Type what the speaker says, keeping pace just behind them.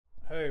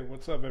Hey,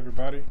 what's up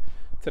everybody?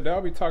 Today I'll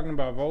be talking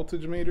about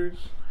voltage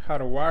meters, how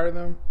to wire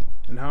them,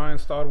 and how I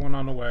installed one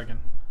on the wagon.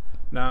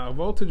 Now, a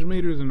voltage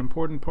meter is an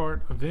important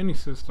part of any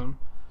system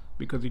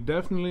because you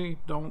definitely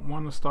don't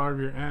want to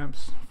starve your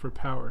amps for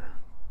power.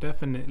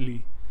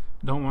 Definitely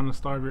don't want to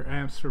starve your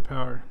amps for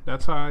power.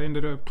 That's how I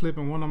ended up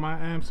clipping one of my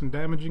amps and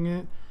damaging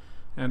it,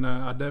 and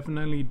I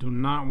definitely do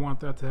not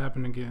want that to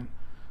happen again.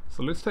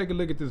 So let's take a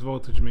look at this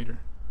voltage meter.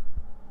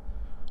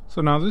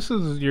 So now this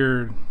is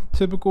your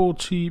typical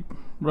cheap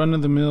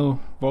run-of-the-mill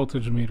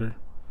voltage meter.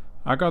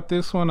 I got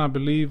this one, I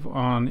believe,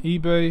 on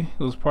eBay.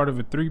 It was part of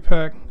a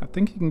 3-pack. I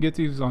think you can get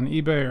these on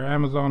eBay or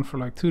Amazon for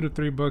like $2 to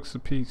 $3 a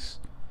piece.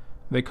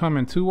 They come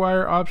in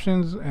 2-wire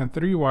options and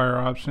 3-wire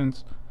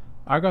options.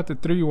 I got the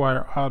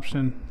 3-wire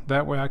option,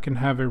 that way I can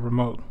have a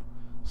remote.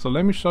 So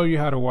let me show you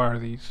how to wire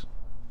these.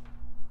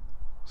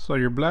 So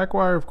your black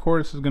wire, of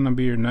course, is going to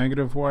be your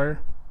negative wire.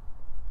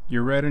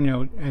 Your red and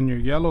your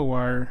yellow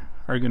wire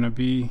are going to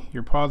be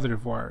your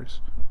positive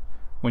wires.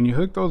 When you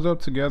hook those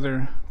up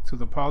together to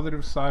the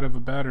positive side of a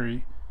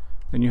battery,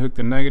 then you hook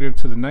the negative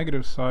to the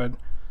negative side,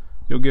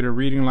 you'll get a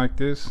reading like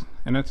this,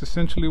 and that's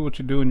essentially what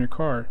you do in your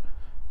car.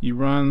 You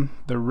run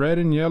the red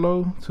and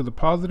yellow to the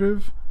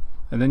positive,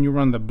 and then you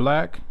run the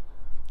black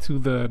to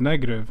the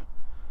negative.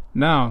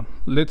 Now,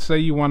 let's say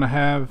you want to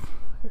have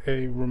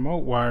a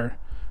remote wire.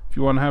 If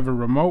you want to have a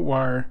remote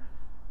wire,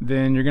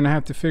 then you're going to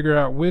have to figure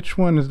out which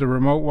one is the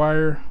remote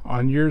wire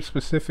on your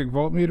specific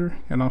voltmeter,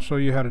 and I'll show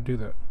you how to do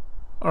that.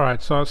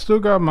 Alright, so I still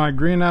got my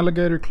green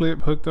alligator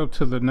clip hooked up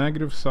to the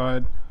negative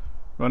side,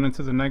 running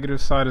to the negative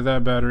side of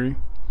that battery,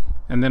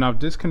 and then I've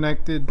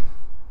disconnected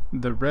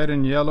the red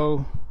and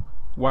yellow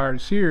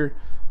wires here,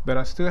 but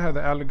I still have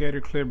the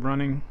alligator clip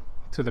running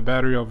to the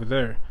battery over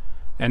there.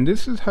 And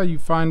this is how you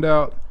find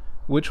out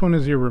which one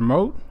is your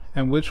remote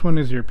and which one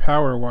is your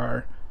power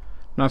wire.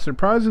 Now,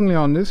 surprisingly,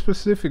 on this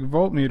specific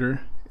voltmeter,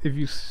 if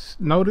you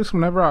notice,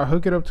 whenever I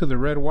hook it up to the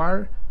red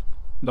wire,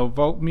 the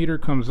voltmeter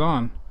comes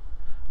on.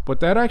 What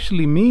that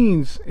actually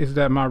means is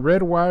that my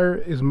red wire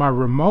is my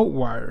remote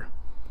wire.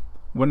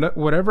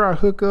 Whatever I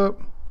hook up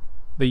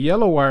the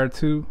yellow wire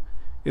to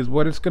is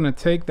what it's going to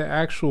take the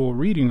actual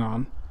reading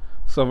on.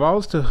 So if I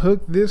was to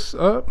hook this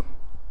up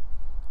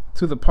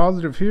to the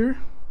positive here,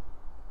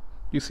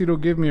 you see it'll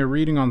give me a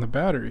reading on the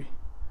battery.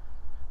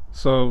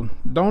 So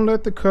don't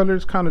let the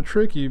colors kind of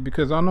trick you,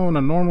 because I know in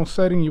a normal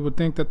setting you would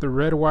think that the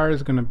red wire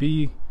is going to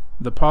be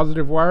the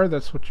positive wire.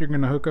 That's what you're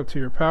going to hook up to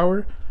your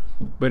power.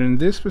 But in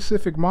this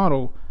specific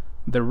model,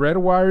 the red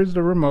wire is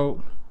the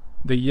remote,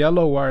 the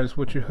yellow wire is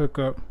what you hook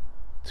up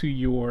to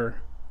your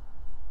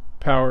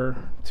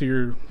power,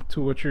 to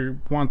what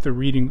you want the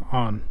reading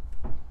on.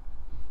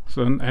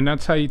 So, and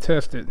that's how you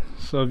test it.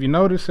 So if you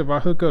notice, if I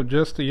hook up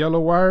just the yellow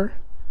wire,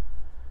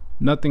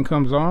 nothing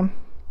comes on.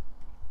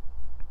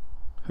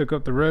 Hook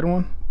up the red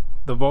one,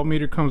 the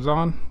voltmeter comes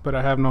on, but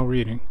I have no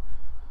reading.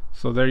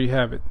 So there you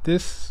have it.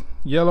 This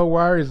yellow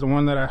wire is the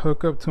one that I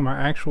hook up to my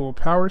actual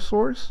power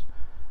source.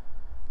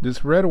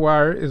 This red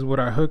wire is what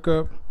I hook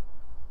up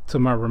to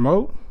my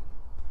remote.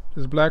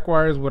 This black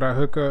wire is what I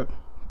hook up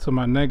to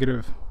my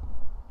negative.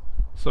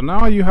 So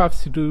now all you have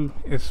to do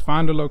is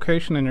find a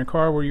location in your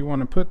car where you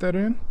want to put that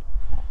in.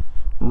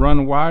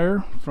 Run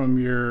wire from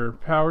your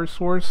power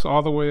source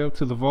all the way up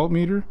to the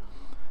voltmeter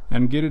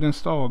and get it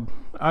installed.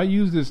 I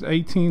use this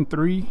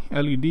 18-3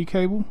 LED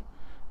cable.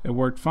 It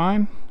worked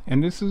fine,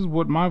 and this is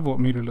what my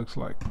voltmeter looks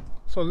like.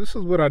 So this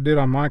is what I did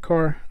on my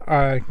car.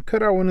 I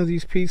cut out one of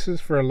these pieces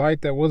for a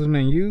light that wasn't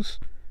in use,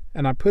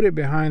 and I put it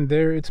behind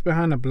there. It's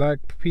behind a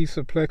black piece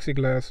of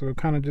plexiglass, so it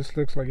kind of just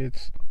looks like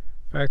it's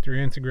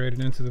factory integrated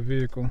into the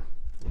vehicle.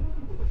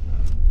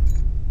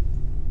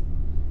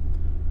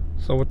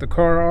 So with the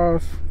car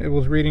off, it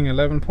was reading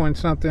 11 point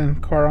something.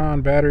 Car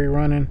on, battery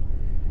running,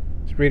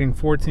 it's reading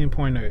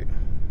 14.8.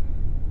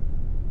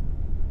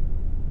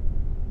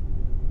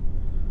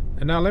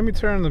 And now let me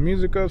turn the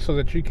music up so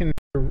that you can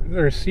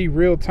see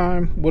real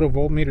time what a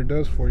voltmeter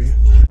does for you.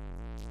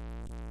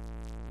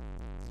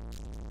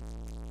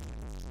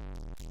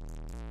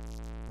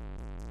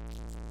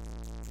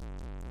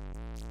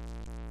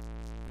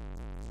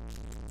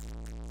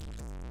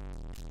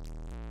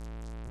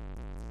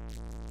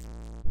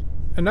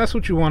 And that's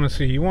what you want to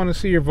see. You want to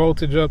see your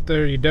voltage up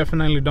there. You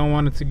definitely don't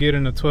want it to get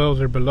in the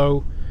 12s or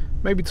below.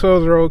 Maybe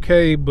 12s are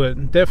okay,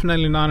 but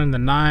definitely not in the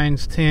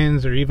 9s,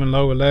 10s, or even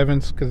low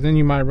 11s, because then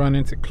you might run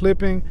into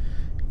clipping.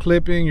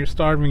 You're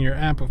starving your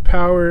amp of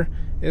power.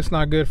 It's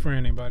not good for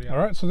anybody.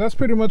 Alright, so that's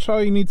pretty much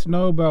all you need to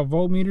know about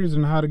voltmeters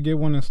and how to get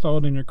one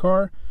installed in your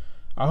car.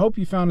 I hope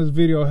you found this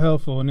video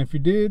helpful, and if you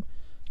did,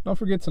 don't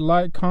forget to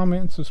like,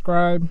 comment,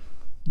 subscribe,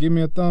 give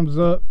me a thumbs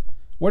up.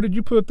 Where did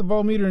you put the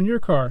voltmeter in your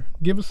car?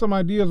 Give us some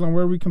ideas on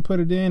where we can put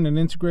it in and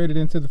integrate it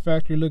into the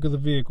factory look of the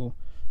vehicle.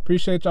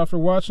 Appreciate y'all for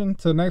watching.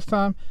 Till next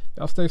time,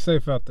 y'all stay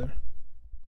safe out there.